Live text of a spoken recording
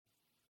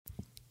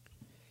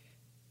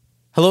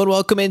Hello and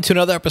welcome into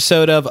another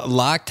episode of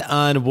Locked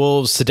on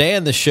Wolves. Today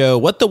on the show,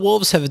 what the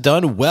Wolves have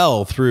done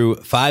well through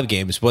 5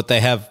 games, what they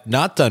have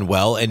not done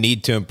well and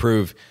need to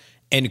improve,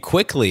 and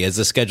quickly as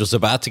the schedule's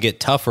about to get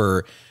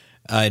tougher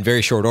in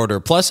very short order.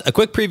 Plus, a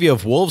quick preview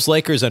of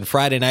Wolves-Lakers on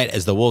Friday night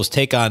as the Wolves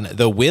take on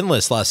the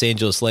winless Los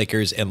Angeles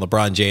Lakers and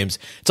LeBron James.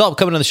 It's all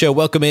coming on the show.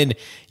 Welcome in.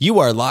 You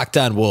are Locked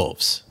on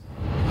Wolves.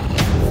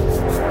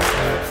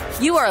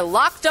 You are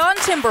Locked on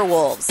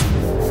Timberwolves,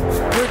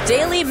 your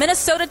daily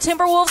Minnesota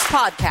Timberwolves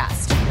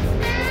podcast.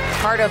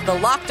 Part of the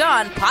Locked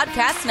On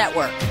Podcast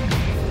Network.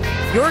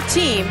 Your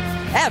team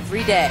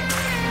every day.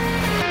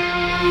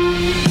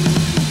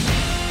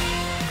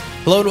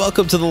 Hello and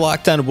welcome to the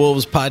Locked on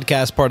Wolves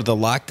podcast, part of the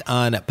Locked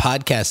on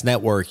Podcast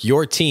Network,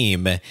 your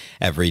team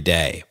every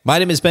day. My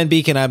name is Ben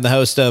Beacon. I'm the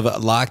host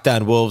of Locked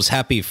on Wolves.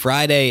 Happy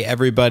Friday,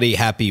 everybody.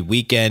 Happy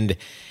weekend.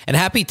 And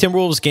happy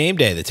Timberwolves game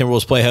day. The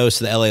Timberwolves play host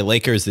to the LA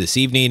Lakers this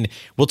evening.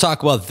 We'll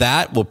talk about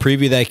that. We'll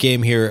preview that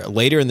game here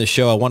later in the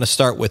show. I want to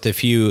start with a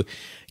few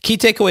key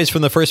takeaways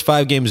from the first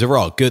 5 games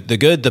overall. Good,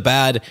 the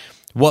bad,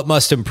 what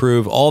must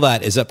improve. All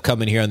that is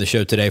upcoming here on the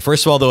show today.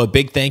 First of all, though, a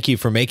big thank you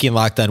for making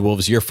Locked on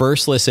Wolves your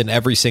first listen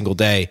every single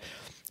day.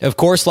 Of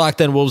course,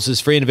 Locked on Wolves is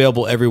free and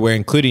available everywhere,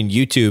 including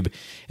YouTube,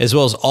 as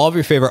well as all of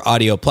your favorite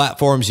audio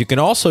platforms. You can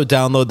also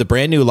download the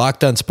brand new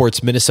Locked on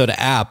Sports Minnesota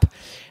app.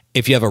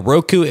 If you have a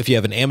Roku, if you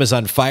have an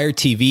Amazon Fire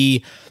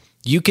TV,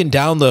 you can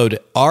download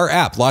our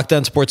app, Locked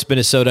on Sports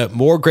Minnesota.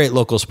 More great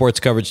local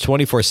sports coverage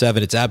 24/7.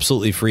 It's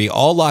absolutely free.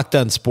 All Locked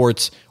on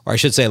Sports, or I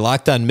should say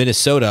Locked on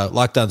Minnesota,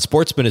 Locked on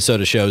Sports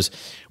Minnesota shows,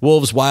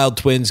 Wolves, Wild,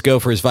 Twins,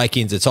 Gophers,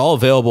 Vikings. It's all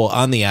available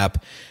on the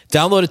app.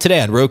 Download it today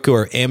on Roku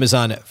or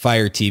Amazon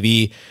Fire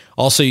TV.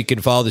 Also, you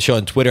can follow the show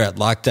on Twitter at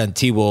Locked on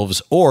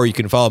T-Wolves, or you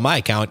can follow my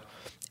account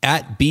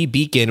at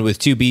bbeacon with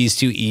 2 B's,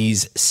 2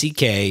 E's,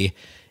 CKEN.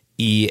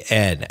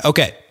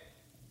 Okay.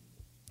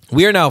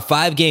 We are now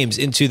 5 games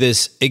into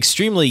this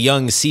extremely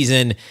young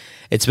season.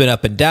 It's been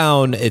up and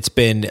down. It's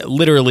been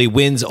literally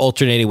wins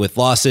alternating with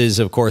losses.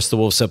 Of course, the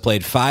Wolves have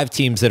played 5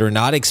 teams that are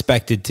not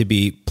expected to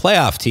be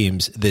playoff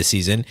teams this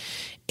season.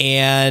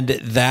 And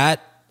that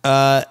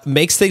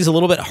makes things a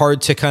little bit hard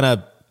to kind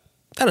of,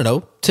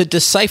 to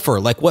decipher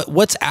like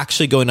what's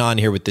actually going on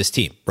here with this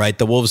team, right?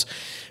 The Wolves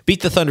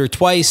beat the Thunder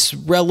twice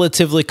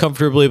relatively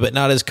comfortably, but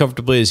not as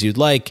comfortably as you'd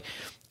like.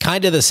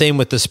 Kind of the same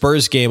with the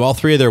Spurs game. All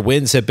 3 of their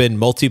wins have been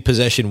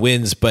multi-possession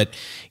wins, but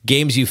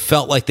games you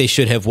felt like they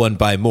should have won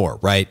by more,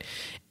 right?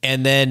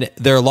 And then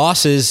their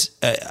losses,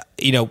 the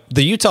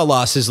Utah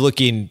loss is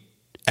looking,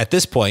 at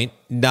this point,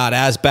 not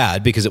as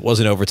bad because it was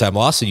an overtime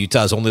loss, and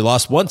Utah's only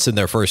lost once in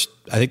their first,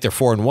 I think they're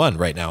 4-1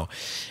 right now.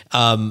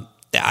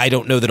 I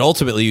don't know that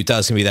ultimately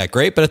Utah's going to be that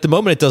great, but at the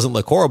moment it doesn't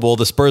look horrible.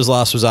 The Spurs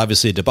loss was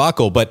obviously a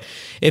debacle, but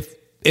if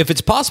it's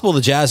possible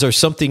the Jazz are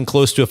something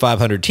close to a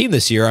 500 team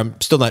this year, I'm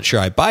still not sure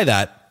I buy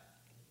that.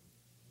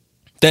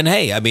 Then,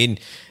 hey, I mean,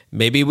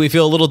 maybe we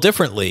feel a little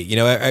differently.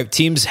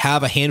 Teams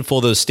have a handful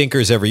of those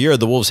stinkers every year.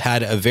 The Wolves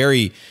had a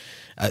very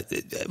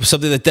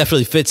something that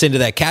definitely fits into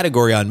that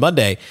category on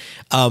Monday.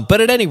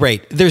 But at any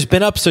rate, there's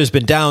been ups, there's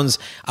been downs.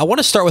 I want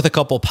to start with a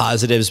couple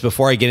positives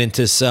before I get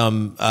into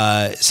some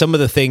of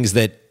the things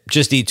that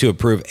just need to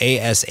improve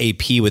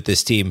ASAP with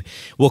this team.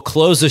 We'll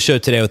close the show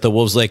today with the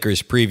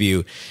Wolves-Lakers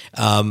preview.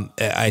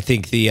 I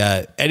think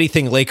the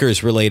anything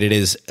Lakers related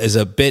is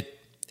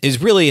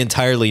really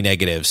entirely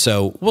negative.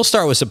 So we'll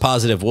start with some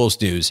positive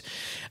Wolves news,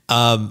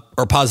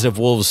 or positive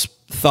Wolves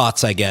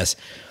thoughts, I guess.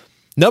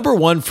 Number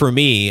one for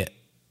me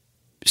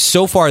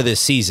so far this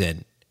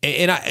season,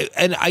 and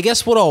I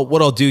guess what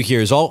I'll do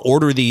here is I'll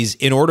order these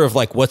in order of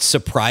like what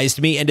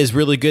surprised me and is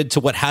really good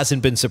to what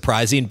hasn't been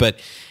surprising, but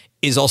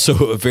is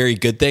also a very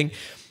good thing.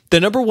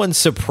 The number one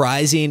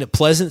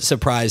pleasant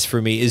surprise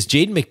for me is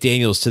Jaden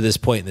McDaniels to this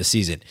point in the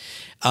season.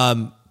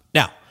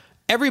 Now,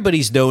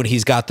 everybody's known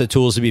he's got the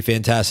tools to be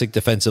fantastic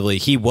defensively.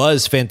 He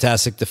was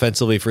fantastic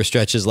defensively for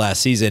stretches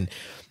last season.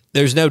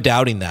 There's no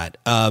doubting that.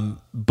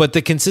 But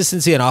the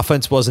consistency on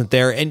offense wasn't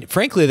there. And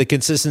frankly, the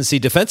consistency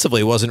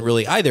defensively wasn't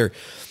really either.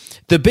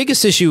 The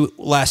biggest issue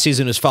last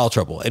season was foul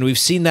trouble. And we've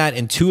seen that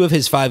in 2 of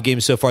his 5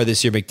 games so far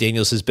this year.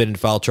 McDaniels has been in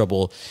foul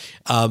trouble.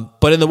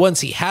 But in the ones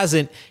he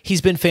hasn't,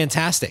 he's been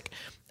fantastic.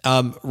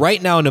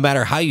 Right now, no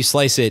matter how you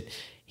slice it,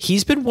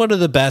 he's been one of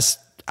the best.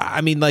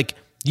 I mean, like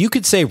you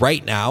could say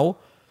right now,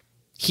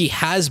 he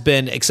has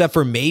been, except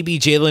for maybe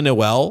Jaylen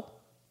Nowell,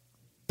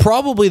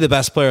 probably the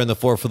best player on the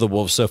floor for the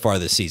Wolves so far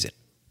this season.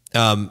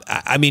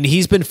 I mean,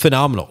 he's been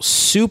phenomenal.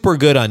 Super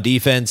good on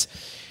defense,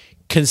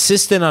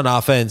 consistent on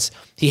offense.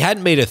 He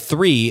hadn't made a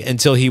 3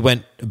 until he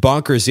went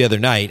bonkers the other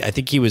night. I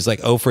think he was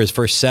like 0 for his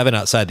first 7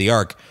 outside the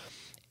arc.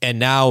 And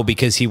now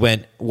because he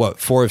went,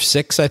 4 of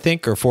 6, I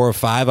think, or 4 of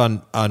 5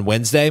 on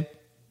Wednesday,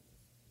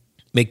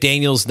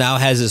 McDaniels now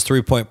has his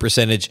 3-point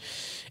percentage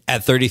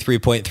at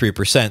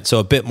 33.3%, so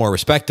a bit more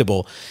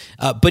respectable.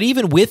 But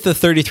even with the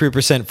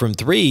 33% from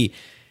 3,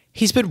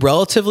 he's been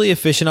relatively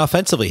efficient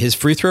offensively. His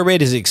free throw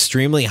rate is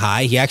extremely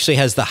high. He actually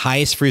has the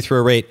highest free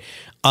throw rate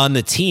on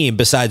the team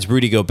besides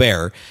Rudy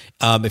Gobert.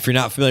 If you're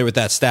not familiar with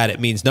that stat, it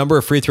means number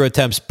of free throw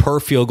attempts per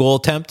field goal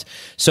attempt.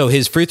 So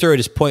his free throw rate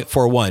is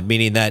 0.41,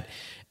 meaning that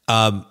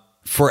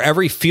for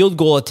every field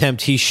goal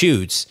attempt he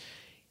shoots,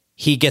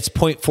 he gets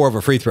 0.4 of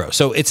a free throw.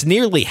 So it's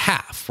nearly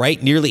half,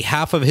 right? Nearly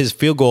half of his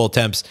field goal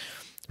attempts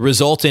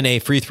result in a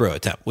free throw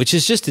attempt, which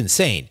is just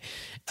insane.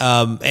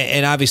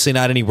 And obviously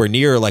not anywhere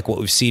near like what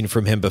we've seen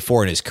from him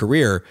before in his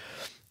career.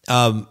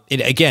 And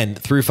again,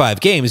 through 5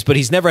 games, but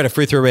he's never had a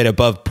free throw rate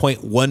above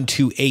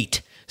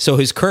 0.128. So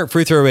his current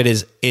free throw rate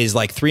is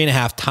like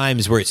 3.5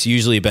 times where it's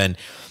usually been.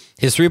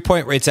 His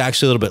 3-point rate's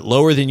actually a little bit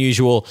lower than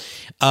usual.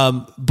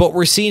 But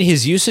we're seeing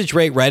his usage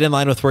rate right in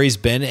line with where he's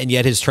been, and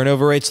yet his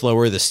turnover rate's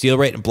lower. The steal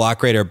rate and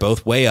block rate are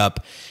both way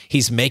up.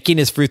 He's making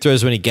his free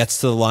throws when he gets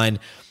to the line.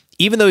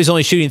 Even though he's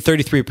only shooting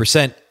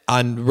 33%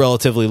 on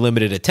relatively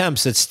limited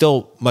attempts, it's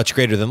still much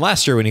greater than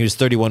last year when he was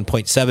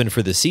 31.7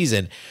 for the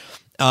season.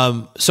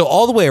 So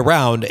all the way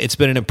around, it's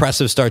been an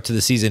impressive start to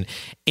the season.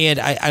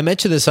 And I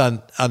mentioned this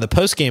on the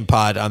post-game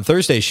pod on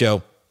Thursday's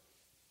show.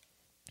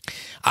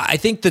 I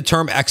think the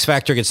term X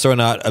factor gets thrown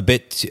around a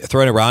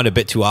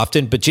bit too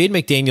often, but Jaden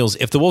McDaniels,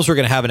 if the Wolves were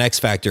going to have an X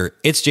factor,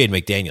 it's Jaden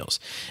McDaniels.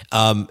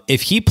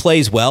 If he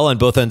plays well on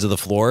both ends of the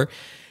floor,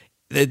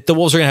 the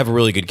Wolves are going to have a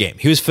really good game.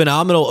 He was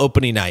phenomenal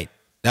opening night.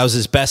 That was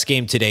his best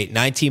game to date.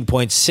 19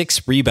 points,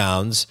 6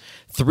 rebounds,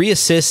 3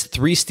 assists,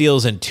 3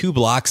 steals, and 2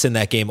 blocks in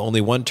that game.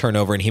 Only 1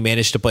 turnover, and he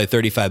managed to play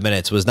 35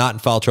 minutes. Was not in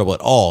foul trouble at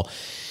all.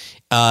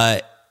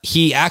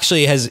 He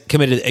actually has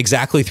committed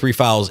exactly 3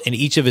 fouls in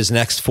each of his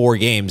next 4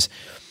 games.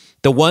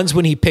 The ones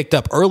when he picked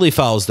up early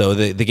fouls, though,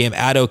 the game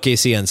at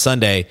OKC on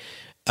Sunday,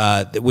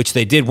 which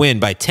they did win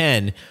by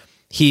 10,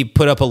 he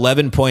put up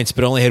 11 points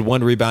but only had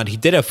 1 rebound. He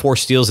did have 4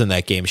 steals in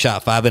that game,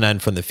 shot 5 of 9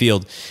 from the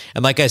field.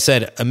 And like I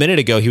said a minute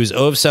ago, he was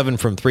 0 of 7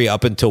 from 3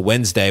 up until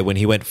Wednesday when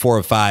he went 4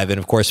 of 5 and,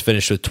 of course,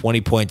 finished with 20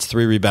 points,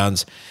 3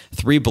 rebounds,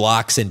 3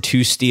 blocks, and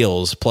 2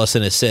 steals, plus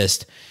an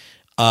assist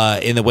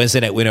in the Wednesday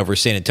night win over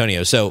San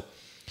Antonio. So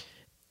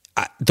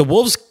the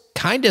Wolves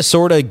kind of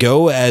sort of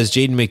go as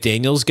Jaden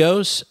McDaniels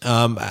goes.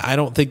 I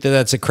don't think that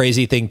that's a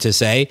crazy thing to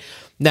say.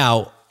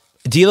 Now,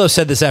 D'Lo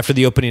said this after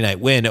the opening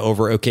night win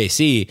over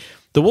OKC.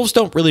 The Wolves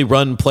don't really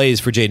run plays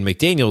for Jaden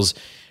McDaniels.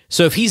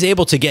 So if he's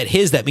able to get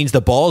his, that means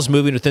the ball is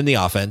moving within the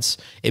offense.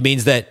 It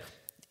means that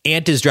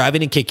Ant is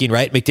driving and kicking,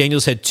 right?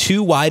 McDaniels had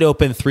 2 wide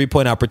open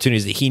 3-point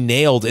opportunities that he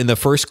nailed in the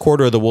first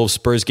quarter of the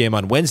Wolves-Spurs game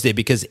on Wednesday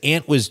because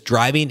Ant was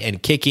driving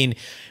and kicking,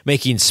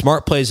 making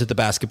smart plays with the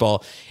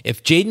basketball.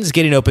 If Jaden's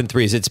getting open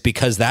threes, it's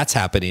because that's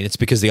happening. It's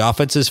because the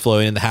offense is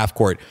flowing in the half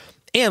court.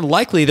 And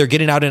likely they're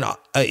getting out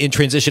in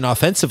transition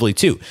offensively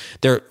too,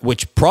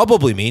 which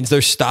probably means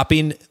they're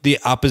stopping the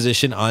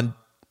opposition on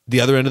the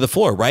other end of the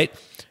floor, right?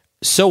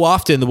 So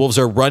often the Wolves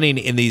are running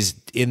in these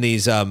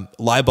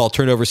live ball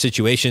turnover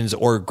situations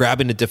or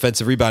grabbing a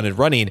defensive rebound and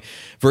running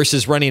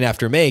versus running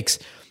after makes.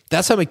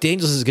 That's how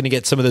McDaniels is going to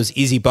get some of those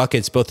easy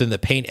buckets, both in the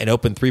paint and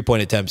open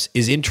 3-point attempts,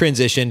 is in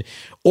transition,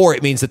 or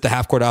it means that the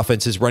half-court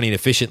offense is running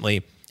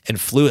efficiently and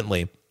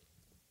fluently.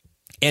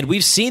 And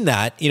we've seen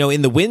that,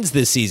 in the wins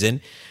this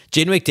season.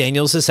 Jaden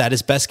McDaniels has had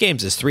his best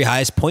games. His 3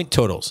 highest point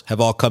totals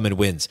have all come in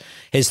wins.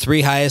 His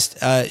 3 highest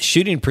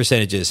shooting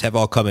percentages have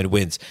all come in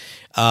wins.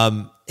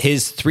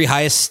 His 3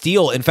 highest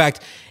steal. In fact,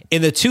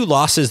 in the 2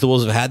 losses the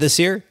Wolves have had this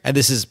year, and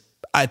this is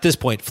at this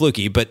point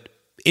fluky, but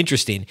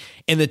interesting.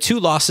 In the 2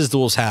 losses the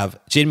Wolves have,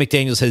 Jaden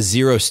McDaniels has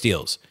 0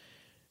 steals.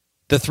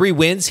 The 3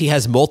 wins, he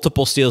has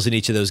multiple steals in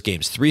each of those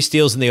games. 3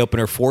 steals in the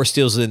opener, 4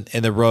 steals in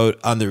the road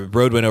on the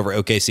road win over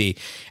OKC,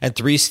 and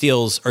 2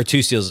 steals,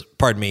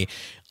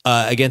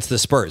 against the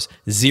Spurs.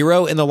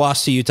 0 in the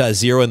loss to Utah,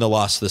 0 in the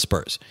loss to the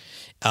Spurs.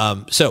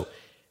 So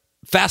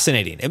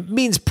fascinating. It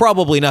means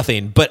probably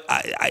nothing, but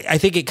I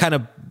think it kind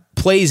of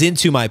plays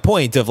into my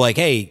point of like,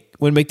 hey,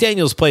 when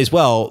McDaniels plays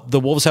well, the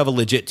Wolves have a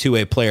legit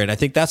 2-way player. And I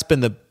think that's been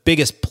the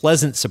biggest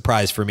pleasant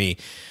surprise for me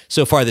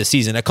so far this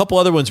season. A couple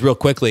other ones real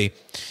quickly.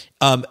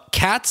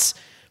 Cat's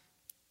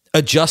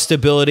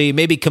adjustability,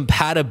 maybe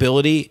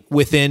compatibility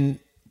within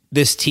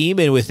this team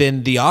and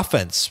within the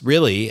offense,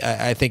 really.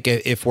 I think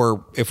if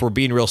we're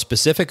being real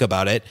specific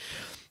about it,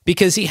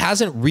 because he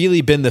hasn't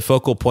really been the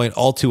focal point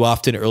all too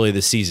often early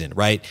this season,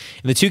 right?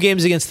 In the 2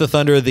 games against the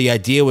Thunder, the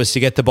idea was to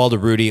get the ball to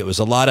Rudy. It was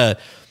a lot of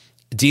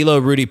D'Lo,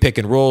 Rudy pick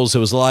and rolls. It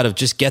was a lot of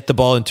just get the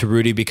ball into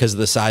Rudy because of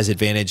the size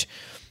advantage.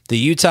 The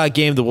Utah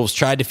game, the Wolves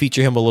tried to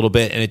feature him a little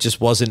bit, and it just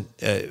wasn't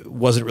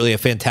really a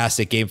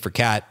fantastic game for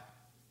Cat.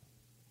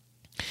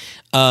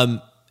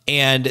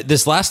 And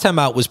this last time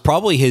out was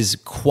probably his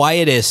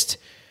quietest,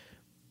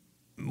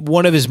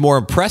 one of his more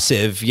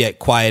impressive yet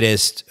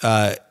quietest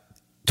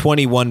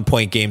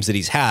 21-point games that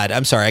he's had.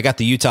 I'm sorry, I got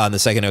the Utah and the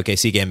second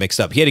OKC game mixed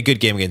up. He had a good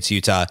game against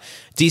Utah,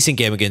 decent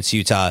game against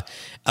Utah.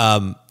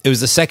 It was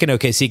the second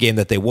OKC game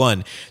that they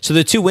won. So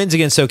the 2 wins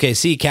against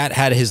OKC, Cat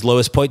had his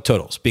lowest point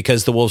totals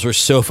because the Wolves were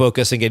so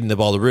focused on getting the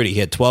ball to Rudy. He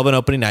had 12 on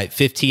opening night,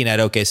 15 at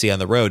OKC on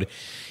the road.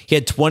 He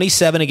had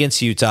 27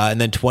 against Utah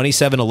and then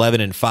 27, 11,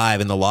 and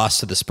 5 in the loss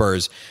to the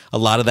Spurs. A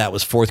lot of that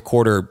was fourth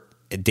quarter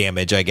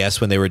damage, I guess,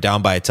 when they were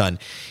down by a ton.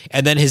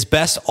 And then his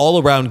best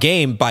all-around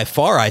game by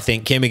far, I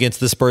think, came against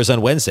the Spurs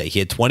on Wednesday. He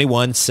had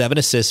 21, 7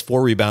 assists,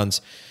 4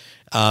 rebounds,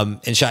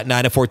 and shot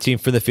 9 of 14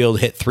 from the field,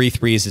 hit 3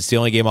 threes. It's the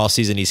only game all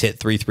season he's hit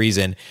 3 threes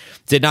in.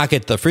 Did not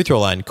get the free throw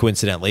line,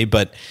 coincidentally,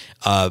 but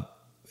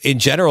in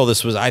general,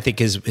 this was, I think,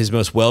 his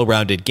most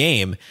well-rounded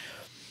game.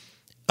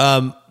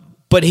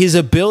 But his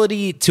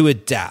ability to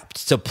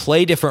adapt, to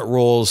play different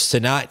roles, to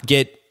not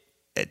get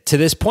to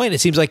this point, it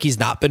seems like he's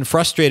not been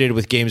frustrated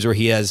with games where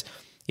he has,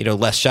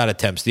 less shot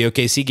attempts. The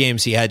OKC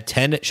games, he had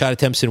 10 shot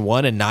attempts in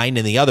one and 9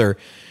 in the other,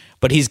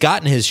 but he's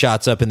gotten his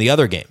shots up in the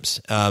other games.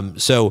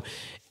 So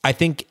I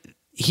think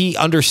he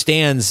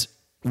understands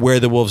where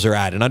the Wolves are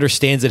at and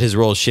understands that his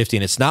role is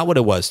shifting. It's not what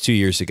it was 2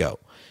 years ago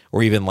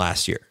or even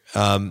last year.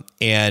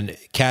 And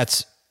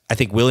Cat's, I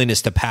think,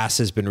 willingness to pass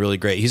has been really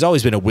great. He's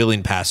always been a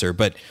willing passer,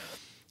 but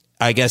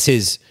I guess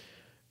he's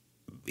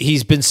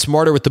been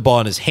smarter with the ball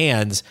in his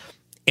hands,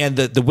 and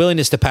the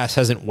willingness to pass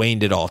hasn't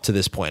waned at all to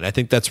this point. I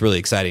think that's really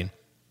exciting.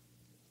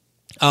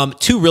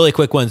 2 really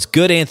quick ones.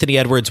 Good Anthony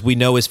Edwards, we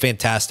know, is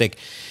fantastic.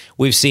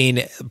 We've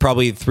seen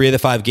probably 3 of the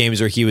 5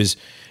 games where he was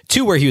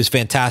 2 where he was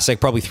fantastic,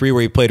 probably 3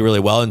 where he played really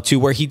well, and 2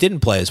 where he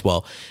didn't play as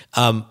well.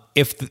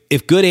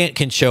 If Good Ant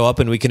can show up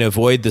and we can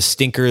avoid the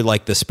stinker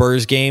like the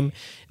Spurs game,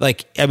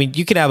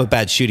 you can have a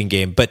bad shooting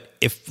game, but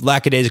if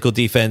lackadaisical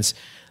defense,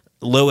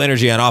 low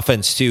energy on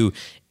offense too,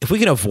 if we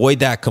can avoid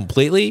that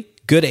completely,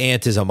 Good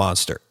Ant is a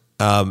monster.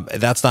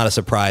 That's not a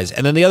surprise.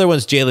 And then the other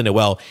one's Jaylen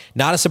Nowell.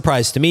 Not a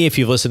surprise to me if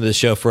you've listened to the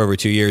show for over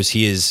 2 years.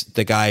 He is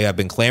the guy I've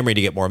been clamoring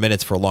to get more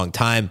minutes for a long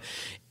time.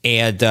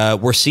 And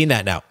we're seeing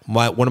that now.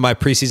 One of my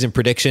preseason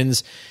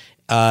predictions,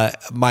 I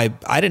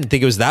didn't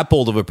think it was that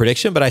bold of a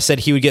prediction, but I said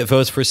he would get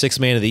votes for 6th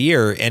man of the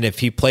year. And if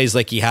he plays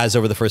like he has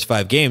over the first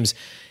 5 games,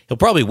 he'll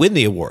probably win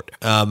the award.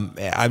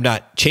 I'm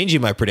not changing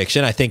my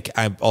prediction. I think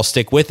I'll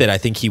stick with it. I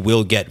think he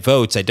will get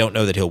votes. I don't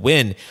know that he'll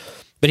win,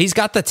 but he's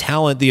got the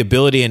talent, the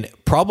ability, and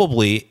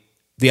probably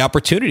the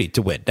opportunity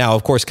to win. Now,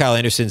 of course, Kyle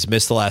Anderson's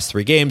missed the last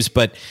 3 games,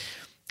 but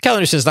Kyle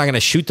Anderson's not going to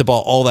shoot the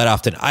ball all that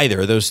often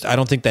either. I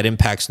don't think that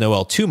impacts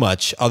Nowell too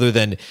much, other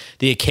than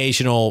the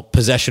occasional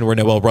possession where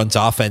Nowell runs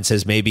offense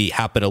has maybe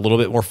happened a little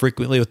bit more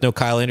frequently with no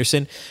Kyle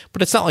Anderson,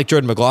 but it's not like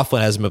Jordan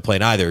McLaughlin hasn't been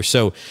playing either.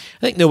 So I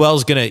think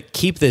Nowell's going to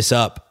keep this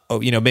up,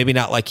 maybe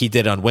not like he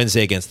did on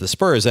Wednesday against the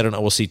Spurs. I don't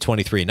know. We'll see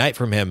 23 a night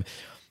from him,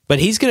 but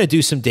he's going to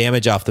do some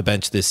damage off the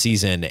bench this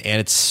season,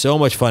 and it's so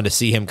much fun to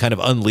see him kind of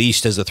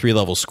unleashed as a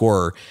 3-level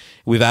scorer.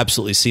 We've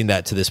absolutely seen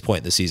that to this point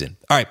in the season.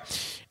 All right,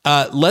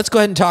 let's go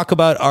ahead and talk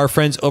about our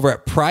friends over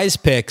at Prize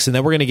Picks, and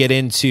then we're going to get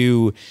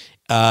into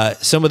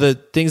some of the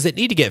things that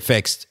need to get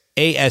fixed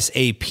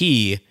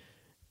ASAP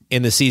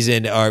in the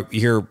season are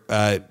here,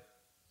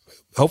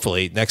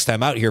 hopefully next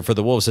time out here for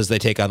the Wolves as they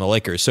take on the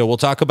Lakers. So we'll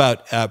talk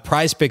about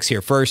Prize Picks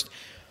here first.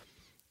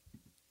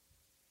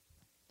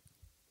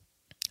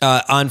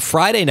 On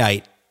Friday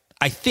night,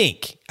 I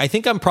think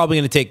I'm probably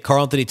going to take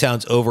Karl-Anthony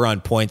Towns over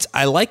on points.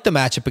 I like the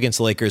matchup against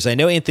the Lakers. I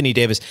know Anthony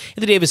Davis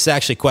is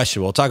actually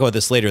questionable. We'll talk about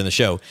this later in the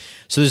show.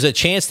 So there's a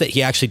chance that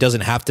he actually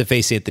doesn't have to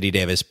face Anthony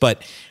Davis.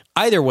 But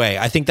either way,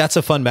 I think that's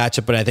a fun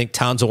matchup, and I think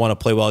Towns will want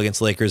to play well against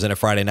the Lakers on a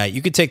Friday night.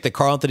 You could take the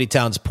Karl-Anthony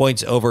Towns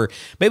points over,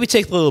 maybe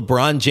take the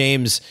LeBron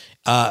James.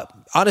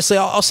 Honestly,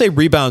 I'll say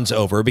rebounds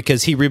over,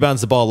 because he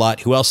rebounds the ball a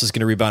lot. Who else is going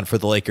to rebound for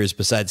the Lakers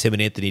besides him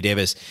and Anthony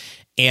Davis?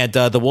 And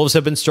the Wolves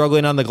have been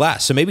struggling on the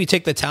glass. So maybe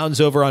take the Towns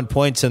over on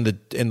points and the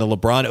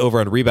LeBron over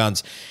on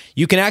rebounds.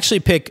 You can actually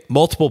pick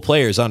multiple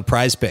players on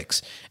Prize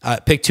Picks.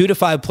 Pick 2 to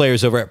 5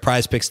 players over at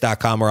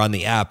prizepicks.com or on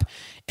the app.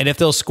 And if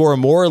they'll score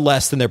more or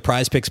less than their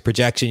Prize Picks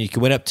projection, you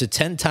can win up to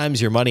 10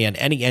 times your money on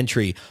any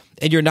entry.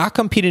 And you're not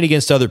competing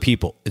against other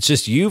people. It's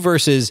just you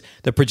versus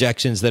the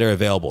projections that are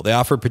available. They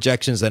offer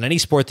projections on any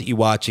sport that you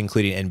watch,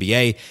 including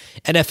NBA,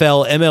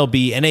 NFL,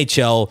 MLB,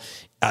 NHL,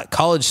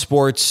 college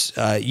sports,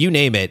 you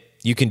name it.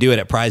 You can do it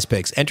at Prize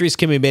Picks. Entries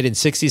can be made in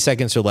 60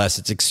 seconds or less.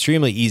 It's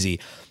extremely easy.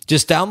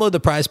 Just download the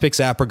Prize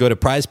Picks app or go to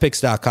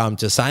prizepicks.com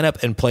to sign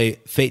up and play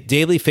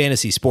daily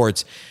fantasy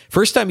sports.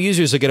 First-time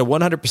users will get a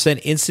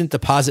 100% instant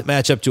deposit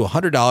match up to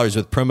 $100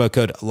 with promo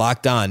code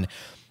LOCKEDON.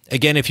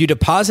 Again, if you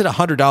deposit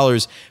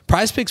 $100,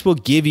 Prize Picks will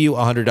give you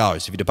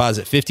 $100. If you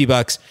deposit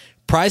 $50,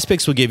 Prize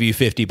Picks will give you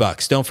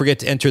 $50. Don't forget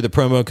to enter the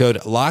promo code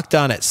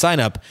LOCKEDON at sign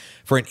up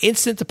for an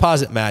instant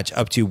deposit match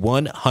up to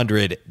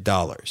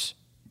 $100.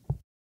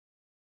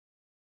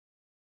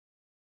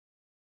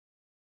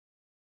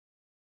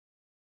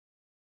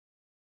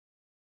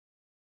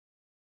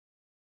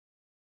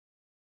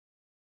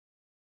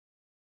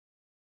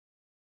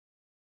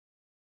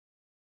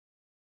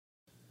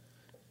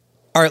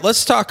 All right,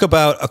 let's talk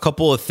about a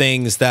couple of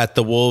things that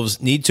the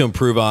Wolves need to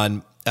improve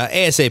on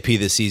ASAP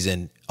this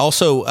season.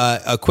 Also,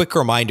 a quick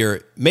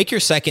reminder, make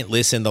your second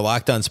listen the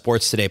Locked On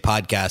Sports Today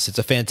podcast. It's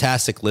a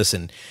fantastic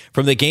listen.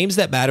 From the games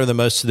that matter the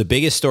most to the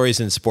biggest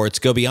stories in sports,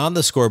 go beyond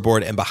the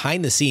scoreboard and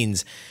behind the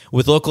scenes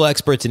with local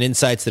experts and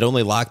insights that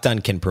only Locked On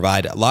can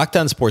provide. Locked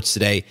On Sports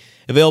Today,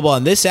 available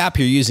on this app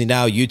you're using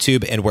now,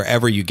 YouTube, and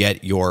wherever you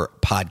get your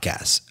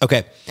podcasts.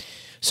 Okay,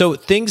 so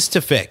things to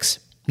fix.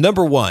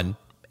 Number one,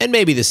 and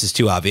maybe this is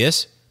too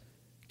obvious,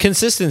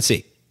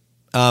 consistency.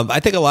 I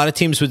think a lot of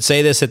teams would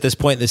say this at this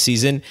point in the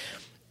season.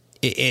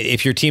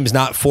 If your team's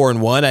not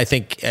 4-1, I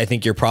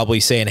think you're probably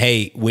saying,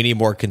 hey, we need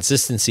more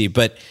consistency.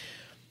 But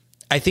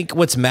I think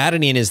what's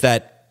maddening is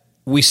that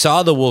we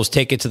saw the Wolves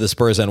take it to the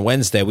Spurs on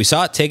Wednesday. We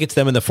saw it take it to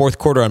them in the fourth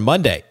quarter on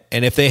Monday.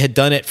 And if they had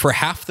done it for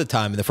half the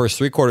time in the first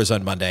three quarters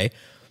on Monday,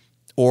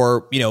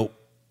 or, you're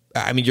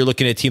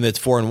looking at a team that's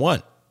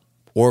 4-1.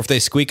 Or if they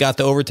squeak out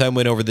the overtime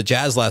win over the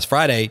Jazz last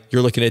Friday,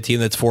 you're looking at a team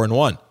that's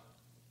 4-1.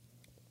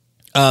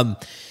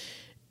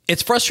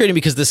 It's frustrating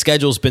because the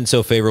schedule's been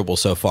so favorable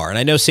so far. And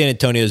I know San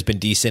Antonio has been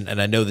decent,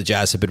 and I know the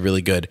Jazz have been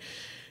really good.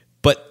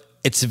 But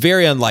it's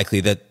very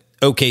unlikely that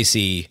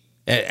OKC,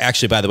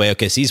 actually, by the way,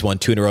 OKC's won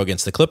 2 in a row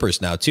against the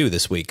Clippers now, too,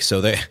 this week.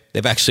 So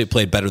they've actually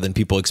played better than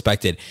people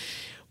expected.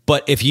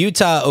 But if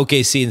Utah,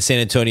 OKC, and San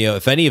Antonio,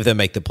 if any of them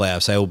make the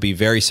playoffs, I will be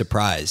very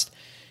surprised.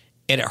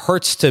 And it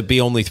hurts to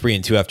be only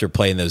 3-2 after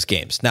playing those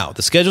games. Now,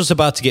 the schedule's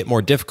about to get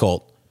more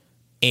difficult.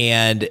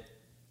 And,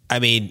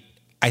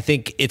 I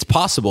think it's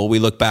possible we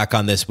look back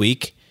on this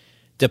week,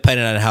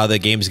 depending on how the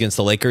games against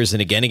the Lakers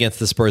and again against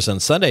the Spurs on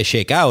Sunday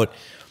shake out.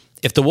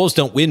 If the Wolves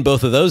don't win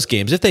both of those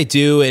games, if they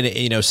do,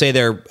 and say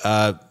they're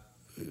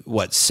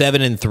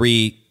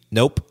 7-3,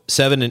 nope,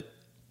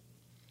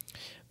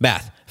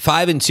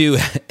 5-2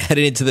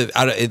 headed into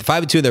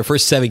 5-2 in their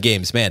first 7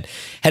 games, man,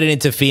 headed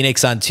into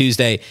Phoenix on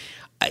Tuesday.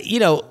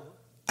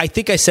 I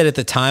think I said at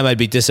the time I'd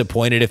be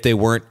disappointed if they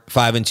weren't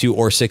 5-2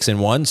 or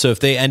 6-1. So if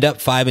they end up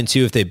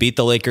 5-2, if they beat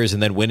the Lakers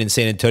and then win in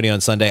San Antonio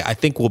on Sunday, I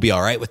think we'll be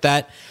all right with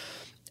that.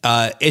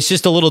 It's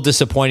just a little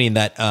disappointing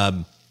that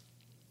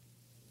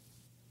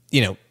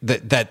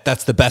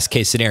that's the best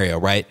case scenario,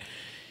 right?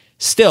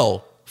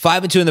 Still,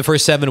 5-2 in the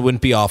first 7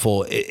 wouldn't be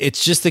awful.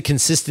 It's just the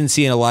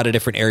consistency in a lot of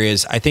different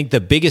areas. I think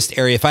the biggest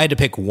area, if I had to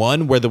pick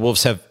one where the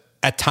Wolves have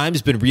at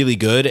times been really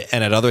good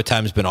and at other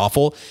times been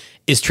awful,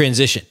 is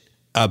transition.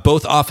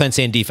 Both offense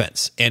and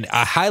defense. And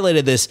I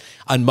highlighted this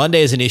on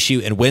Monday as an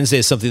issue, and Wednesday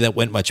is something that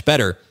went much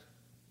better.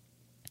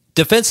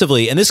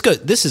 Defensively, and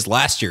this is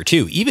last year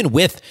too, even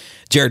with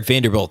Jared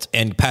Vanderbilt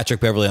and Patrick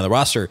Beverley on the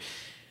roster,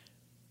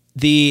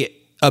 the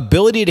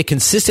ability to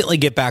consistently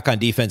get back on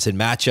defense and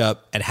match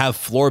up and have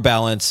floor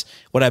balance.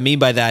 What I mean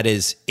by that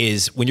is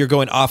when you're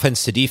going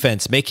offense to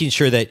defense, making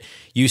sure that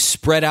you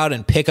spread out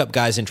and pick up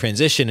guys in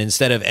transition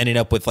instead of ending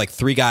up with like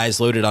 3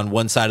 guys loaded on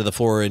one side of the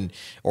floor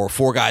or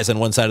 4 guys on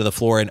one side of the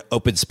floor and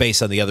open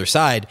space on the other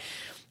side.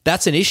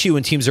 That's an issue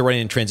when teams are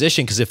running in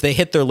transition, because if they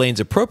hit their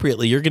lanes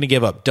appropriately, you're going to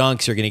give up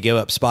dunks, you're going to give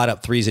up spot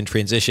up threes in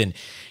transition.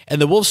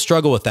 And the Wolves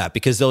struggle with that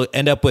because they'll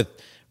end up with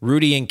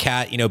Rudy and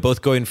Cat,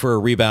 both going for a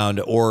rebound,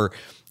 or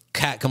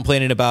Cat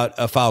complaining about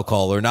a foul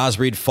call, or Naz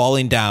Reid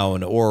falling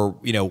down, or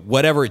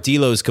whatever,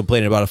 D'Lo's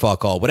complaining about a foul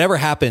call. Whatever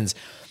happens,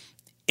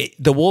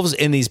 the Wolves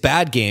in these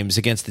bad games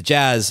against the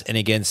Jazz and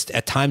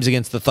at times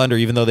against the Thunder,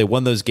 even though they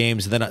won those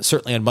games, and then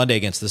certainly on Monday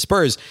against the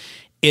Spurs,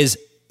 is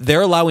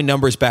they're allowing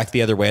numbers back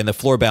the other way, and the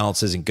floor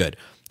balance isn't good.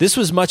 This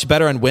was much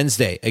better on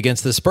Wednesday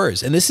against the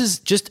Spurs, and this is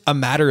just a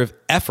matter of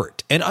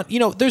effort. And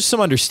there's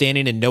some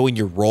understanding and knowing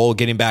your role,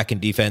 getting back in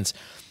defense.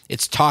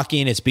 It's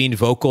talking, it's being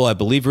vocal. I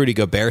believe Rudy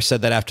Gobert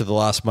said that after the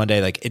loss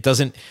Monday. Like, it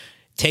doesn't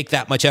take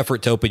that much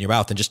effort to open your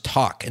mouth and just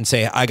talk and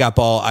say, I got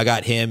ball, I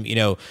got him,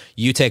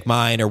 you take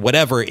mine, or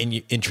whatever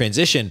in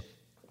transition.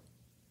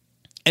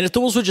 And if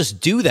the Wolves would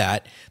just do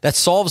that, that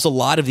solves a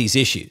lot of these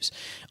issues.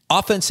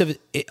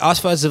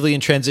 Offensively in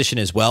transition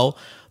as well,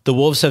 the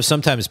Wolves have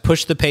sometimes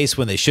pushed the pace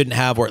when they shouldn't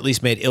have, or at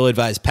least made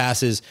ill-advised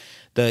passes.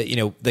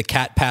 The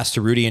Cat pass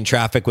to Rudy in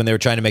traffic when they were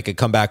trying to make a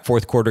comeback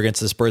fourth quarter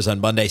against the Spurs on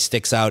Monday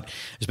sticks out.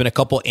 There's been a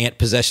couple Ant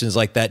possessions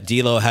like that.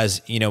 D'Lo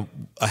has,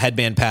 a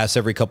headman pass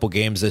every couple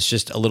games that's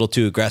just a little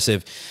too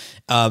aggressive.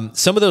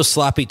 Some of those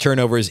sloppy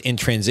turnovers in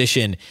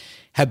transition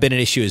have been an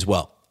issue as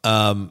well.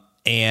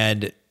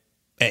 And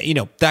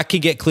that can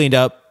get cleaned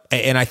up.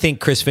 And I think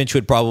Chris Finch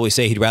would probably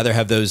say he'd rather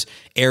have those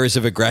errors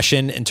of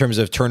aggression in terms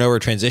of turnover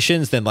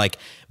transitions than like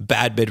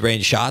bad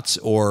mid-range shots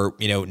or,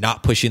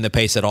 not pushing the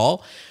pace at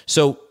all.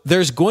 So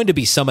there's going to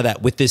be some of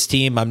that with this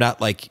team. I'm not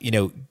like,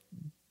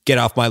 get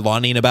off my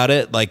lawning about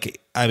it.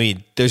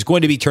 There's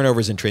going to be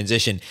turnovers in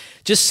transition.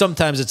 Just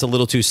sometimes it's a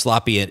little too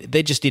sloppy and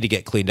they just need to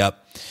get cleaned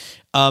up.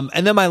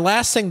 And then my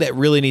last thing that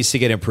really needs to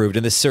get improved,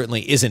 and this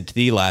certainly isn't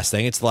the last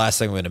thing, it's the last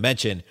thing I'm going to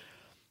mention,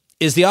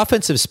 is the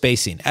offensive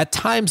spacing. At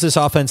times, this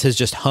offense has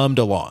just hummed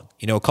along.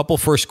 A couple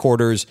first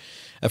quarters,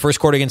 a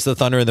first quarter against the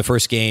Thunder in the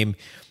first game,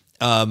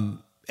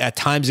 at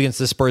times against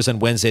the Spurs on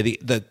Wednesday,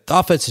 the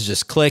offense has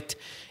just clicked.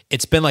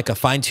 It's been like a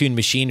fine-tuned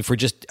machine for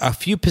just a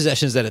few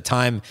possessions at a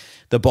time.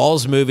 The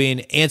ball's moving.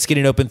 Ant's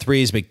getting open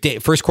threes.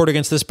 First quarter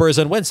against the Spurs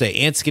on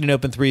Wednesday, Ant's getting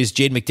open threes.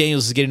 Jaden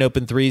McDaniels is getting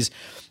open threes.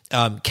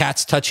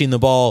 Cat's touching the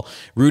ball.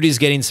 Rudy's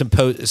getting some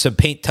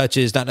paint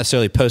touches, not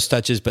necessarily post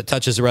touches, but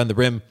touches around the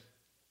rim.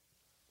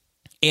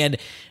 And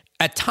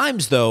at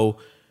times, though,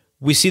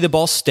 we see the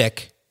ball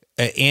stick.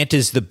 Ant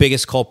is the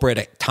biggest culprit.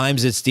 At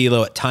times it's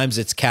D'Lo. At times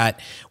it's Cat,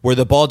 where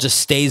the ball just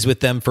stays with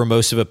them for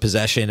most of a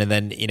possession, and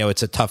then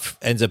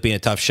ends up being a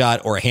tough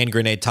shot or a hand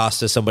grenade tossed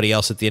to somebody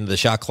else at the end of the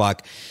shot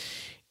clock.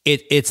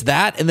 It's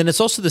that, and then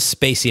it's also the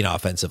spacing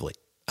offensively.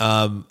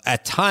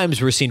 At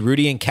times, we're seeing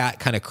Rudy and Cat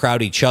kind of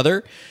crowd each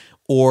other,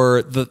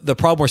 or the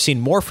problem we're seeing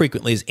more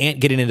frequently is Ant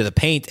getting into the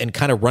paint and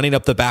kind of running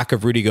up the back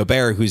of Rudy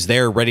Gobert, who's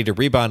there ready to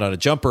rebound on a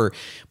jumper,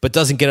 but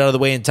doesn't get out of the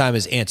way in time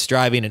as Ant's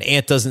driving, and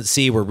Ant doesn't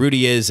see where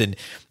Rudy is, and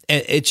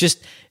it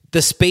just,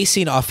 the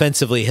spacing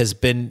offensively has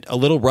been a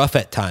little rough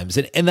at times,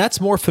 and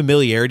that's more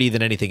familiarity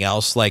than anything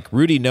else, like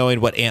Rudy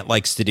knowing what Ant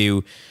likes to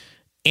do,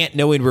 Ant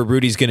knowing where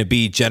Rudy's going to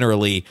be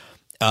generally,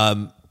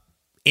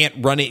 Ant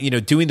running,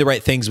 doing the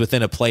right things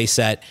within a play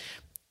set.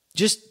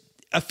 Just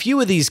a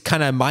few of these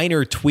kind of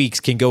minor tweaks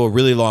can go a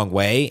really long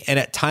way. And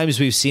at times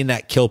we've seen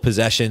that kill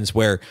possessions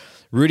where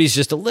Rudy's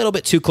just a little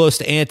bit too close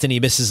to Ant and he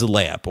misses a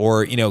layup.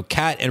 Or,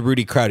 Cat and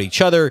Rudy crowd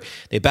each other.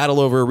 They battle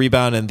over a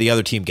rebound and the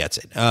other team gets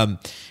it. I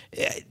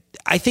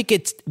think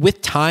it's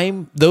with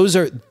time,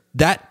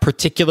 that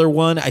particular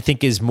one I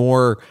think is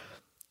more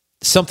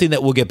something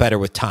that will get better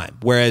with time.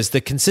 Whereas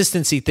the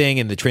consistency thing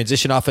and the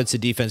transition offense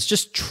and defense,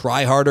 just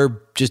try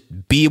harder,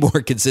 just be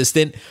more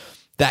consistent.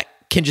 That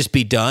can just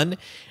be done.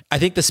 I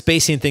think the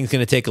spacing thing is going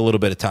to take a little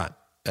bit of time,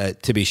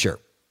 to be sure.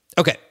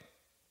 Okay.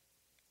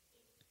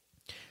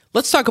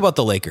 Let's talk about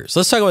the Lakers.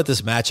 Let's talk about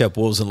this matchup,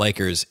 Wolves and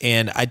Lakers.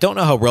 And I don't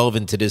know how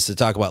relevant it is to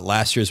talk about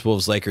last year's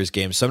Wolves-Lakers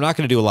game, so I'm not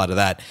going to do a lot of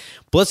that.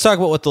 But let's talk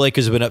about what the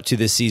Lakers have been up to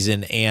this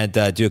season and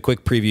do a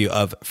quick preview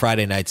of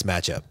Friday night's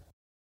matchup.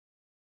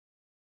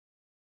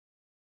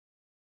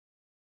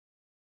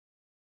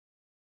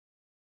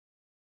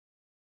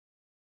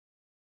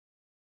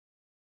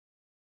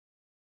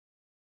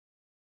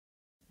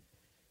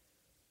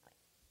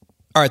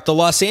 All right, the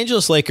Los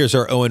Angeles Lakers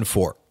are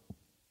 0-4.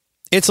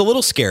 It's a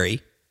little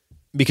scary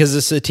because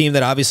this is a team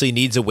that obviously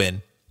needs a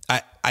win.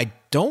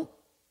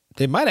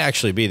 They might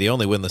actually be the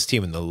only winless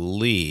team in the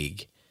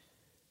league.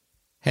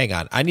 Hang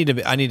on, I need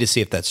to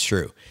see if that's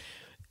true.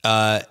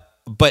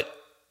 But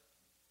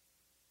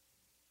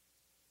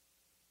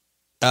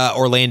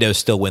Orlando's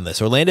still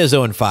winless. Orlando's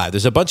 0-5.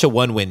 There's a bunch of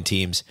one-win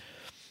teams.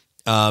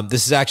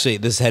 This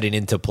is heading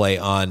into play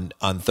on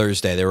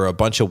Thursday. There were a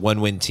bunch of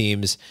one-win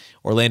teams.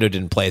 Orlando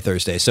didn't play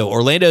Thursday. So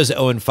Orlando's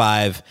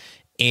 0-5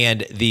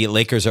 and the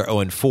Lakers are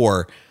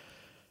 0-4.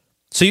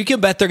 So you can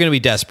bet they're going to be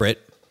desperate.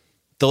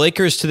 The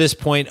Lakers to this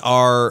point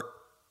are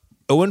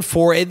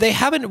 0-4. They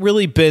haven't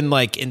really been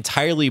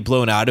entirely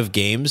blown out of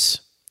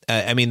games.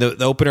 The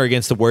opener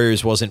against the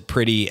Warriors wasn't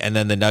pretty, and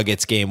then the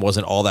Nuggets game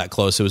wasn't all that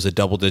close. It was a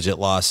double-digit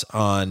loss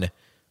on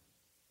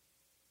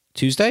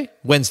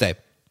Wednesday.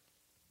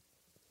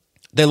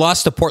 They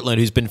lost to Portland,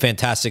 who's been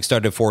fantastic,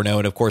 started 4-0,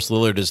 and of course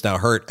Lillard is now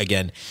hurt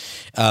again.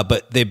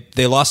 But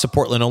they lost to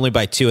Portland only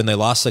by 2, and they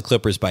lost the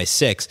Clippers by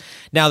 6.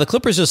 Now, the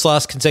Clippers just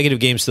lost consecutive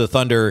games to the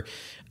Thunder,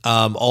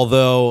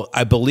 although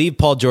I believe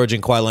Paul George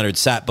and Kawhi Leonard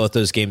sat both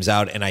those games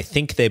out, and I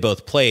think they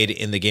both played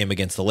in the game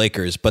against the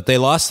Lakers. But they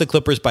lost the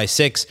Clippers by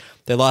 6,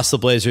 they lost the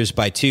Blazers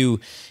by 2,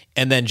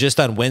 and then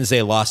just on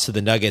Wednesday lost to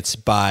the Nuggets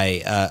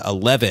by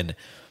 11.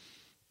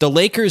 The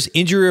Lakers'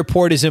 injury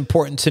report is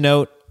important to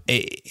note.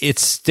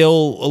 It's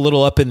still a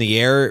little up in the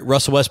air.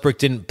 Russell Westbrook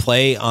didn't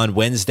play on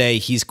Wednesday.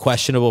 He's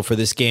questionable for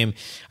this game.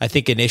 I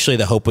think initially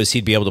the hope was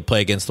he'd be able to play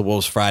against the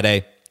Wolves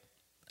Friday.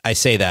 I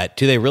say that.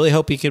 Do they really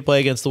hope he could play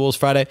against the Wolves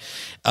Friday?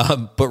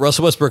 But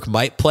Russell Westbrook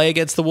might play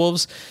against the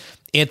Wolves.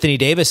 Anthony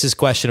Davis is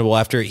questionable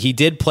after he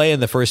did play in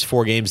the first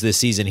 4 games this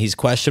season. He's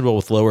questionable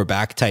with lower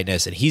back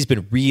tightness, and he's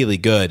been really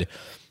good.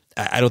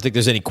 I don't think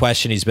there's any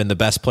question he's been the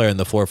best player on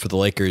the floor for the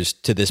Lakers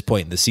to this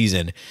point in the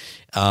season.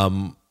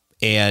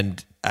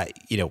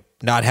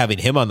 Not having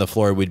him on the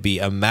floor would be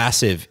a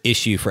massive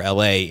issue for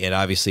LA and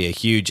obviously a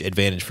huge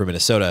advantage for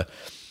Minnesota.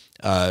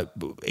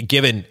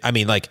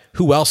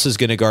 Who else is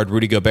going to guard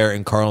Rudy Gobert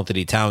and Karl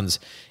Anthony Towns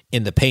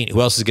in the paint?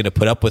 Who else is going to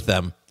put up with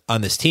them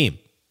on this team?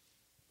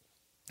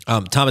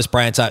 Thomas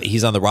Bryant's out.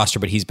 He's on the roster,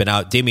 but he's been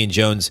out. Damian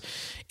Jones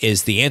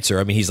is the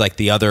answer. He's like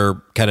the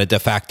other kind of de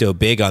facto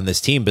big on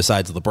this team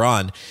besides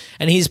LeBron.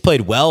 And he's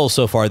played well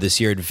so far this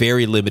year in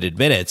very limited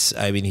minutes.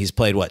 He's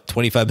played,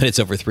 25 minutes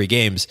over 3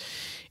 games.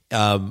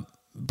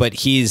 But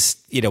he's,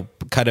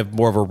 kind of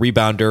more of a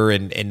rebounder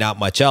and not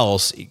much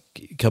else. He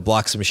could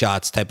block some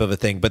shots type of a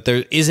thing. But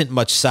there isn't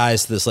much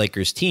size to this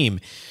Lakers team.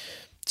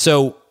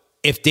 So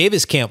if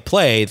Davis can't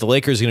play, the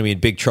Lakers are going to be in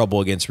big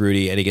trouble against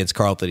Rudy and against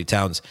Karl Anthony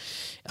Towns.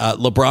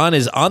 LeBron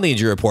is on the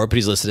injury report, but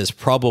he's listed as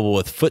probable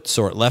with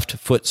left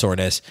foot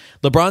soreness.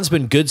 LeBron's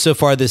been good so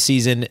far this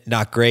season,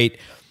 not great.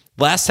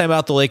 Last time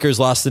out, the Lakers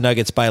lost the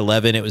Nuggets by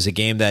 11. It was a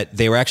game that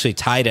they were actually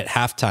tied at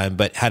halftime,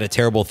 but had a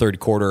terrible third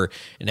quarter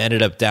and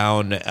ended up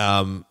down,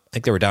 I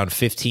think they were down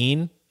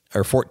 15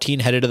 or 14,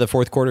 headed to the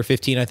fourth quarter,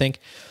 15, I think,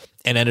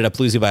 and ended up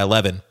losing by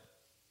 11.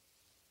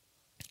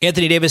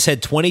 Anthony Davis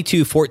had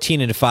 22,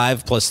 14, and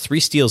 5, plus 3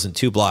 steals and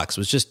 2 blocks.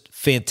 It was just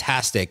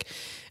fantastic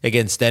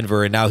against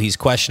Denver, and now he's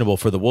questionable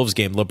for the Wolves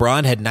game.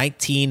 LeBron had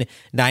 19,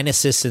 9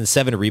 assists, and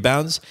 7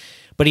 rebounds,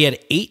 but he had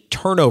 8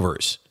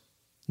 turnovers.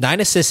 9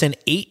 assists and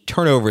 8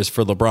 turnovers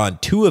for LeBron,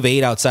 2 of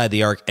 8 outside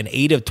the arc, and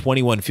 8 of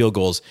 21 field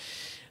goals.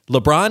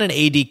 LeBron and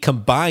AD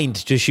combined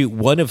to shoot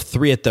 1 of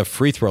 3 at the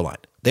free throw line.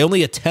 They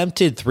only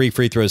attempted 3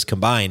 free throws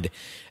combined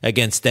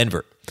against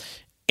Denver.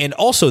 And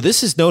also,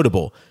 this is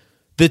notable.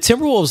 The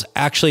Timberwolves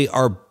actually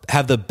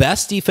have the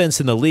best defense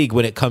in the league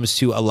when it comes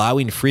to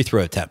allowing free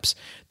throw attempts.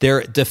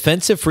 Their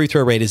defensive free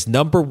throw rate is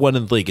number 1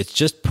 in the league. It's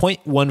just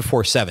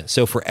 0.147.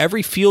 So for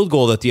every field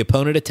goal that the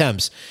opponent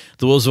attempts,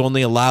 the Wolves have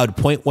only allowed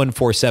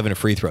 0.147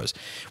 free throws,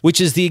 which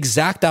is the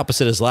exact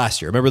opposite as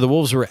last year. Remember, the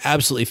Wolves were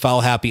absolutely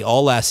foul happy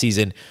all last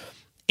season.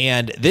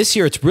 And this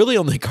year, it's really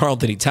only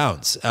Karl-Anthony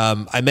Towns.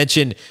 I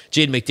mentioned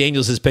Jaden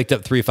McDaniels has picked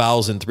up 3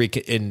 fouls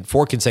in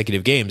 4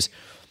 consecutive games.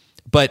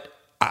 But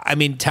I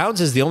mean,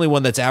 Towns is the only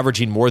one that's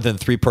averaging more than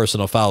 3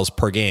 personal fouls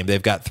per game.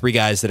 They've got 4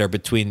 guys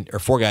between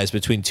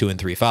 2 and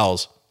 3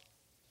 fouls.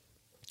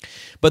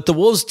 But the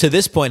Wolves, to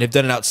this point, have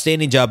done an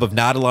outstanding job of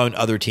not allowing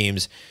other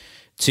teams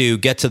to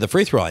get to the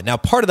free throw line. Now,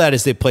 part of that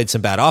is they've played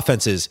some bad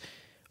offenses,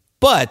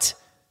 but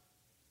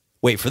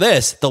wait for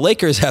this, the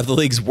Lakers have the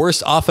league's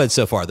worst offense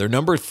so far. They're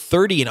number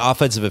 30 in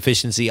offensive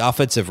efficiency,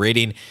 offensive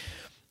rating.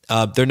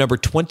 They're number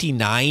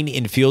 29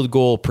 in field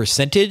goal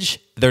percentage.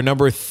 They're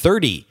number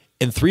 30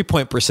 in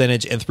three-point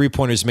percentage and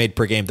three-pointers made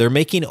per game. They're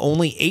making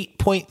only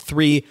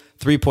 8.3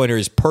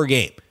 three-pointers per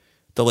game,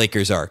 the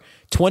Lakers are.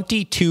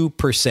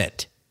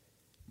 22%.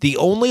 The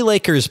only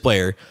Lakers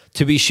player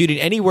to be shooting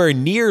anywhere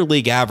near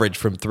league average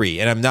from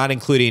 3, and I'm not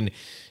including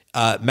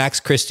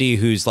Max Christie,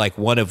 who's like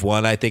 1 of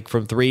 1, I think,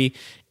 from 3,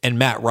 and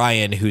Matt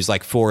Ryan, who's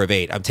like 4 of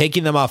 8. I'm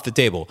taking them off the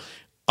table.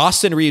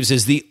 Austin Reeves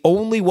is the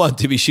only one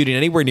to be shooting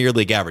anywhere near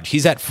league average.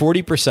 He's at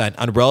 40%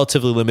 on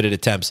relatively limited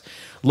attempts.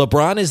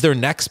 LeBron is their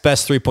next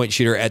best three-point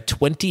shooter at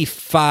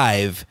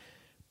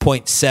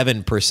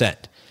 25.7%.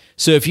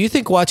 So if you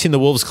think watching the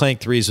Wolves clank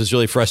threes was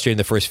really frustrating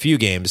the first few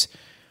games,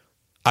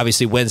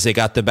 obviously Wednesday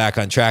got them back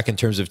on track in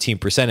terms of team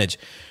percentage.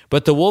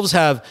 But the Wolves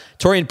have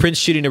Taurean Prince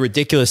shooting a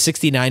ridiculous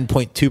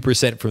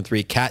 69.2% from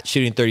 3, Cat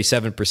shooting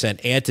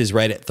 37%, Ant is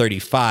right at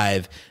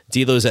 35%,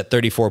 D'Lo's at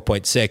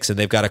 34.6%, and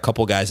they've got a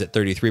couple guys at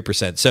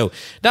 33%. So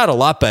not a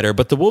lot better,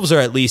 but the Wolves are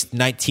at least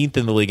 19th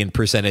in the league in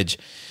percentage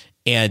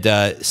and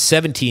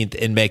 17th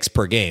in makes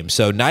per game.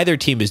 So neither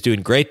team is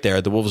doing great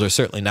there. The Wolves are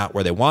certainly not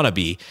where they want to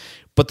be,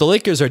 but the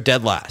Lakers are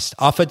dead last.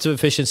 Offensive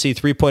efficiency,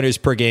 three-pointers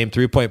per game,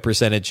 three-point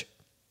percentage.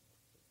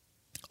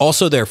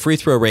 Also, their free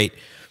throw rate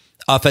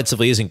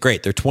offensively isn't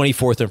great. They're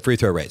 24th in free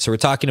throw rate. So we're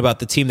talking about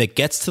the team that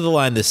gets to the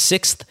line the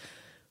 6th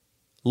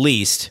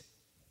least,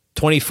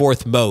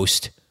 24th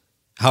most,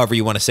 however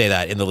you want to say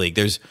that, in the league.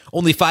 There's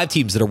only 5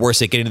 teams that are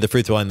worse at getting to the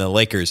free throw line than the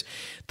Lakers.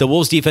 The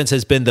Wolves defense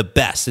has been the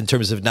best in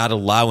terms of not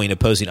allowing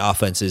opposing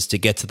offenses to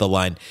get to the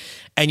line.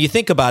 And you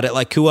think about it,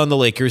 like who on the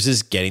Lakers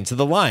is getting to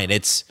the line?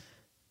 It's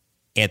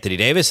Anthony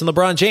Davis and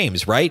LeBron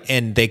James, right?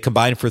 And they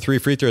combined for 3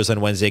 free throws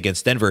on Wednesday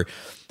against Denver.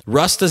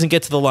 Russ doesn't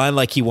get to the line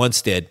like he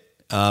once did.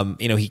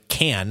 He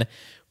can,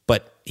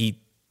 but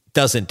he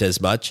doesn't as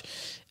much.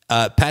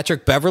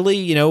 Patrick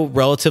Beverley,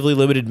 relatively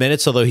limited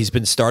minutes, although he's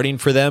been starting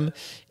for them.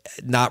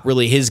 Not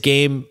really his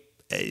game.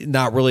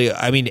 Not really.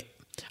 I mean,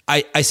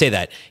 I say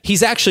that.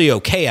 He's actually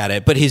okay at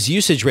it, but his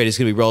usage rate is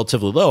going to be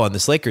relatively low on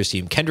this Lakers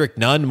team. Kendrick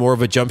Nunn, more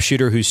of a jump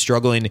shooter who's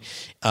struggling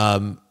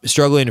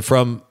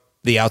from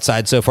the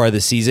outside so far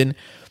this season.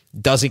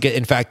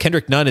 In fact,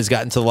 Kendrick Nunn has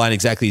gotten to the line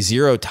exactly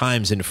 0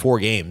 times in 4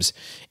 games,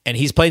 and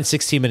he's playing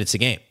 16 minutes a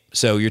game.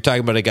 So you're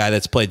talking about a guy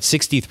that's played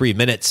 63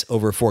 minutes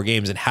over 4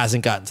 games and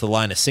hasn't gotten to the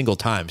line a single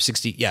time.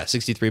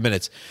 63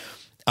 minutes.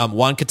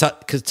 Juan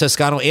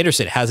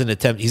Toscano-Anderson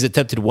he's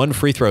attempted 1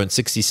 free throw in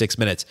 66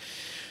 minutes.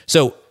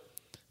 So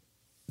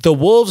the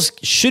Wolves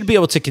should be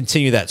able to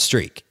continue that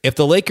streak. If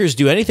the Lakers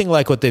do anything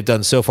like what they've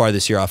done so far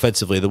this year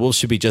offensively, the Wolves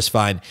should be just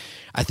fine.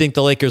 I think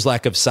the Lakers'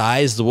 lack of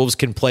size, the Wolves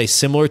can play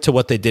similar to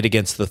what they did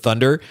against the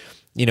Thunder.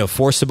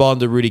 Force the ball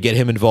into Rudy, get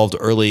him involved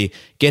early,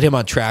 get him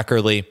on track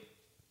early,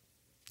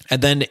 and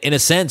then, in a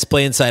sense,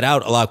 play inside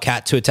out, allow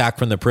Cat to attack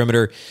from the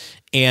perimeter,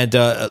 and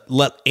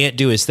let Ant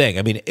do his thing.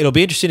 I mean, it'll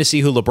be interesting to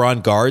see who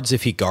LeBron guards,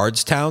 if he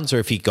guards Towns or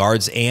if he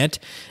guards Ant.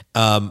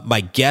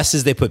 My guess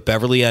is they put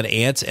Beverly on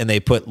Ant and they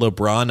put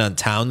LeBron on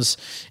Towns.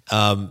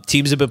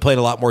 Teams have been playing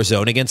a lot more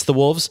zone against the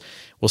Wolves.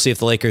 We'll see if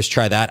the Lakers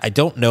try that. I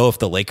don't know if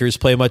the Lakers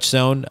play much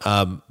zone,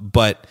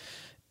 but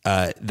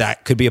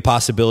that could be a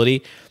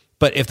possibility.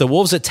 But if the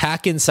Wolves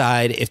attack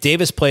inside, if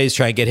Davis plays,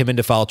 try and get him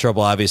into foul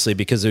trouble, obviously,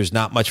 because there's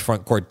not much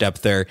front court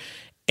depth there.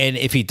 And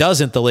if he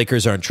doesn't, the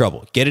Lakers are in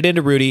trouble. Get it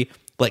into Rudy,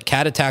 let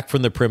Cat attack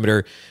from the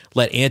perimeter,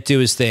 let Ant do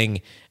his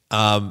thing,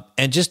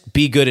 and just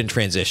be good in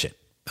transition.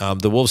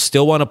 The Wolves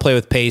still want to play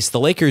with pace. The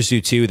Lakers do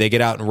too. They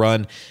get out and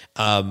run.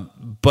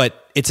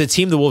 But it's a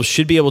team the Wolves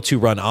should be able to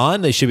run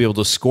on. They should be able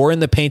to score in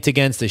the paint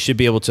against. They should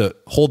be able to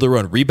hold their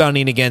own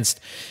rebounding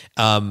against.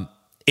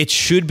 It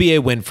should be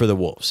a win for the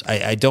Wolves.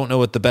 I don't know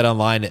what the bet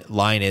online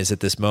line is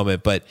at this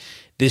moment, but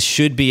this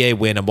should be a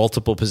win, a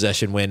multiple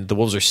possession win. The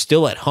Wolves are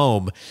still at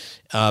home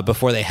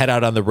before they head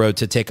out on the road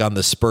to take on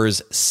the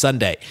Spurs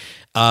Sunday.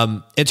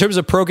 In terms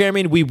of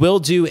programming, we will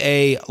do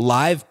a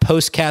live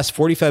postcast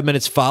 45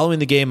 minutes following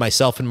the game,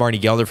 myself and Marty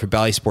Gelder for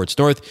Bally Sports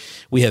North.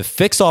 We have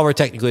fixed all of our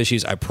technical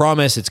issues. I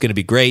promise it's going to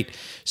be great.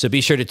 So be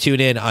sure to tune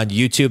in on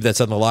YouTube.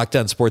 That's on the Locked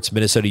On Sports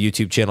Minnesota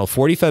YouTube channel,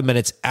 45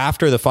 minutes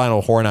after the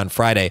Final Horn on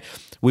Friday.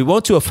 We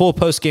won't do a full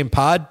post-game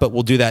pod, but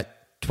we'll do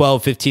that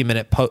 12,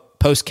 15-minute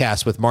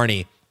postcast with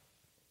Marnie.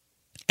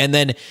 And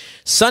then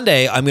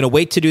Sunday, I'm going to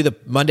wait to do the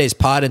Monday's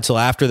pod until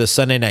after the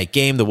Sunday night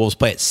game. The Wolves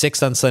play at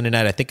 6 on Sunday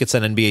night. I think it's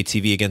on NBA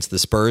TV against the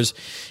Spurs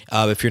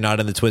if you're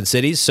not in the Twin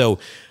Cities. So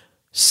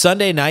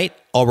Sunday night,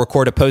 I'll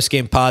record a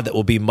post-game pod that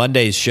will be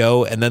Monday's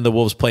show, and then the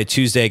Wolves play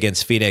Tuesday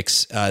against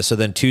Phoenix. So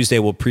then Tuesday,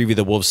 we'll preview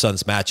the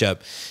Wolves-Suns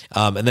matchup.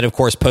 And then, of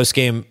course,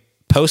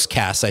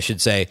 postcast, I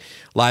should say,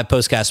 live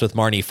postcast with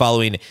Marnie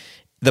following.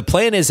 The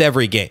plan is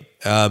every game.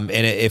 And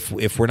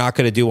if we're not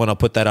going to do one, I'll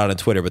put that out on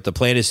Twitter. But the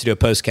plan is to do a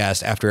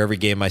postcast after every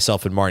game,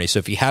 myself and Marnie. So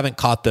if you haven't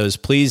caught those,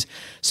 please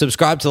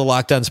subscribe to the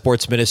Locked On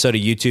Sports Minnesota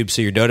YouTube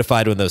so you're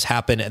notified when those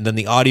happen. And then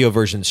the audio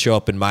versions show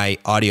up in my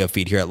audio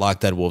feed here at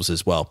Locked On Wolves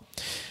as well.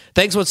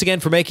 Thanks once again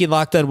for making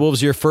Locked On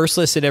Wolves your first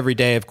listen every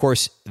day. Of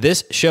course,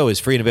 this show is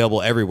free and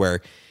available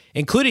everywhere,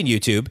 including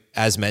YouTube,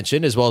 as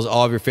mentioned, as well as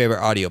all of your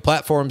favorite audio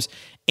platforms,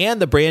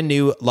 and the brand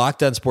new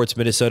Locked On Sports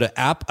Minnesota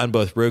app on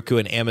both Roku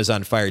and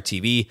Amazon Fire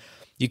TV.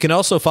 You can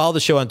also follow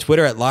the show on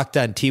Twitter at Locked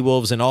On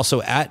T-Wolves and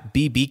also at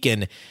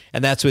BBeacon,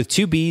 and that's with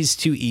 2 B's,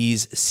 2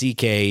 E's,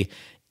 CKEN.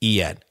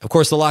 Of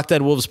course, the Locked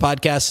On Wolves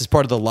podcast is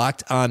part of the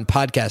Locked On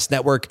Podcast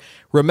Network.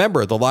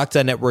 Remember, the Locked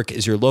On Network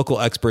is your local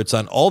experts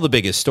on all the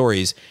biggest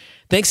stories.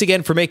 Thanks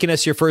again for making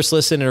us your first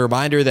listen, and a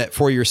reminder that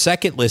for your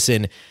second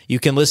listen, you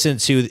can listen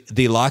to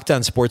the Locked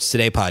On Sports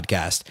Today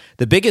podcast.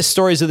 The biggest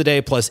stories of the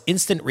day, plus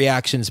instant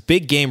reactions,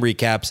 big game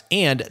recaps,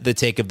 and the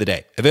take of the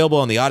day. Available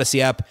on the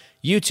Odyssey app,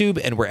 YouTube,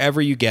 and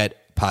wherever you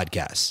get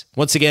podcasts.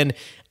 Once again,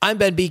 I'm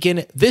Ben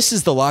Beacon. This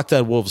is the Locked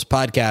On Wolves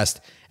podcast,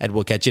 and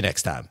we'll catch you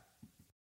next time.